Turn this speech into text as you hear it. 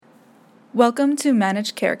Welcome to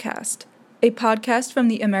Managed Carecast, a podcast from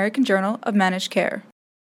the American Journal of Managed Care.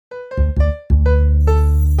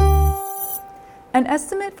 An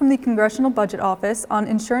estimate from the Congressional Budget Office on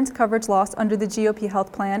insurance coverage loss under the GOP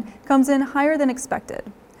health plan comes in higher than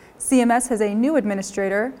expected. CMS has a new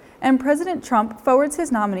administrator, and President Trump forwards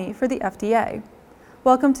his nominee for the FDA.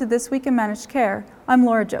 Welcome to This Week in Managed Care. I'm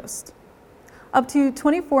Laura Jost. Up to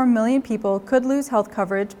 24 million people could lose health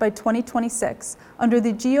coverage by 2026 under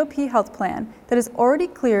the GOP health plan that has already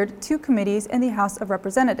cleared two committees in the House of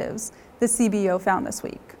Representatives, the CBO found this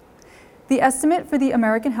week. The estimate for the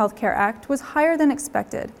American Health Care Act was higher than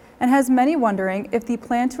expected and has many wondering if the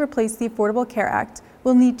plan to replace the Affordable Care Act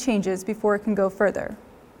will need changes before it can go further.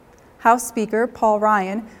 House Speaker Paul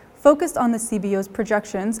Ryan focused on the CBO's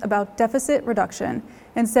projections about deficit reduction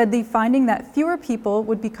and said the finding that fewer people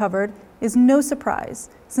would be covered is no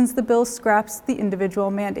surprise, since the bill scraps the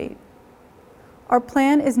individual mandate. Our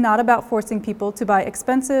plan is not about forcing people to buy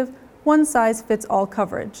expensive, one-size-fits-all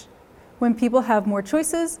coverage. When people have more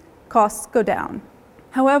choices, costs go down.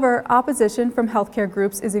 However, opposition from healthcare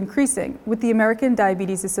groups is increasing, with the American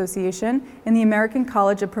Diabetes Association and the American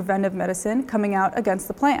College of Preventive Medicine coming out against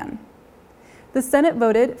the plan. The Senate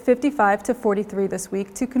voted 55-43 this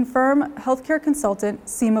week to confirm healthcare consultant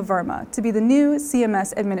Seema Verma to be the new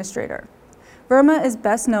CMS administrator. Verma is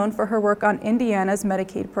best known for her work on Indiana's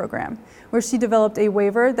Medicaid program, where she developed a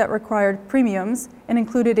waiver that required premiums and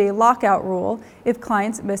included a lockout rule if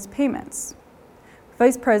clients missed payments.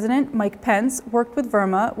 Vice President Mike Pence worked with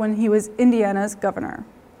Verma when he was Indiana's governor.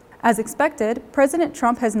 As expected, President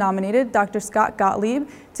Trump has nominated Dr. Scott Gottlieb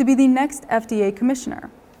to be the next FDA commissioner.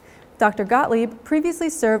 Dr. Gottlieb previously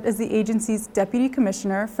served as the agency's Deputy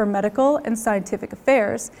Commissioner for Medical and Scientific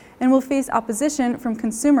Affairs and will face opposition from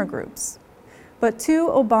consumer groups. But two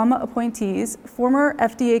Obama appointees, former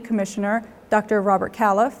FDA Commissioner Dr. Robert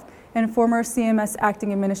Califf and former CMS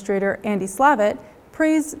Acting Administrator Andy Slavitt,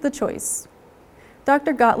 praised the choice.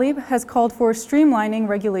 Dr. Gottlieb has called for streamlining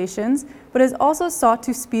regulations, but has also sought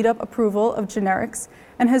to speed up approval of generics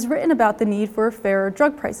and has written about the need for fairer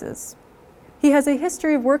drug prices. He has a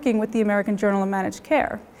history of working with the American Journal of Managed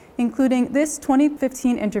Care, including this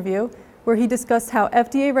 2015 interview where he discussed how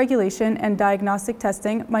FDA regulation and diagnostic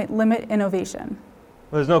testing might limit innovation.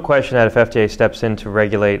 Well, there's no question that if FDA steps in to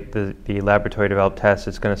regulate the laboratory-developed tests,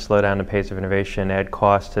 it's going to slow down the pace of innovation, add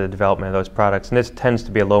cost to the development of those products. And this tends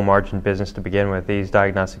to be a low-margin business to begin with. These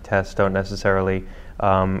diagnostic tests don't necessarily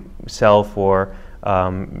sell for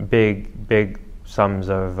big sums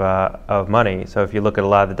of money. So if you look at a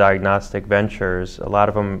lot of the diagnostic ventures, a lot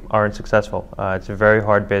of them aren't successful. It's a very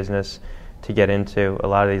hard business to get into. A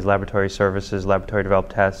lot of these laboratory services, laboratory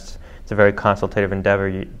developed tests, it's a very consultative endeavor.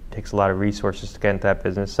 It takes a lot of resources to get into that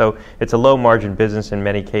business. So it's a low margin business in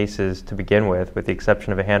many cases to begin with the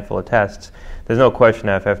exception of a handful of tests. There's no question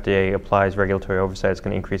that if FDA applies regulatory oversight, it's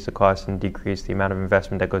going to increase the cost and decrease the amount of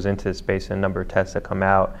investment that goes into this based on the number of tests that come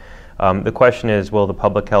out. The question is, will the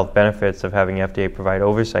public health benefits of having FDA provide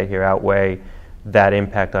oversight here outweigh that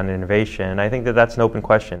impact on innovation? And I think that that's an open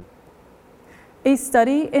question. A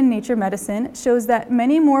study in Nature Medicine shows that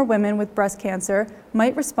many more women with breast cancer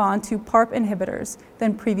might respond to PARP inhibitors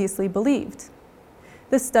than previously believed.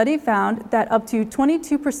 The study found that up to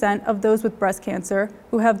 22% of those with breast cancer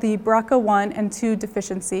who have the BRCA1 and 2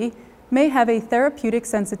 deficiency may have a therapeutic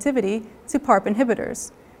sensitivity to PARP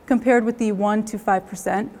inhibitors, compared with the 1 to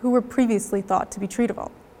 5% who were previously thought to be treatable.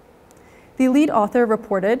 The lead author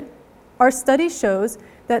reported, "Our study shows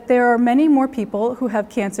that there are many more people who have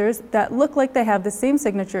cancers that look like they have the same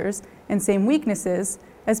signatures and same weaknesses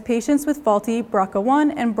as patients with faulty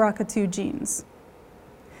BRCA1 and BRCA2 genes."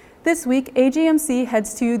 This week, AJMC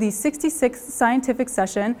heads to the 66th scientific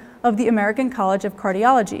session of the American College of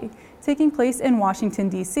Cardiology, taking place in Washington,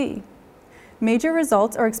 D.C. Major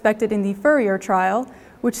results are expected in the FURRIER trial,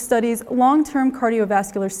 which studies long-term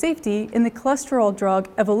cardiovascular safety in the cholesterol drug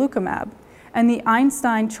evolocumab, and the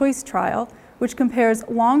Einstein Choice trial, which compares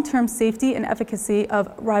long-term safety and efficacy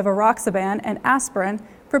of rivaroxaban and aspirin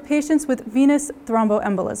for patients with venous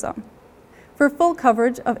thromboembolism. For full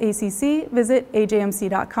coverage of ACC, visit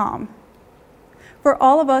ajmc.com. For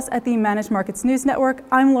all of us at the Managed Markets News Network,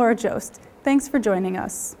 I'm Laura Jost. Thanks for joining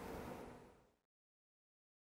us.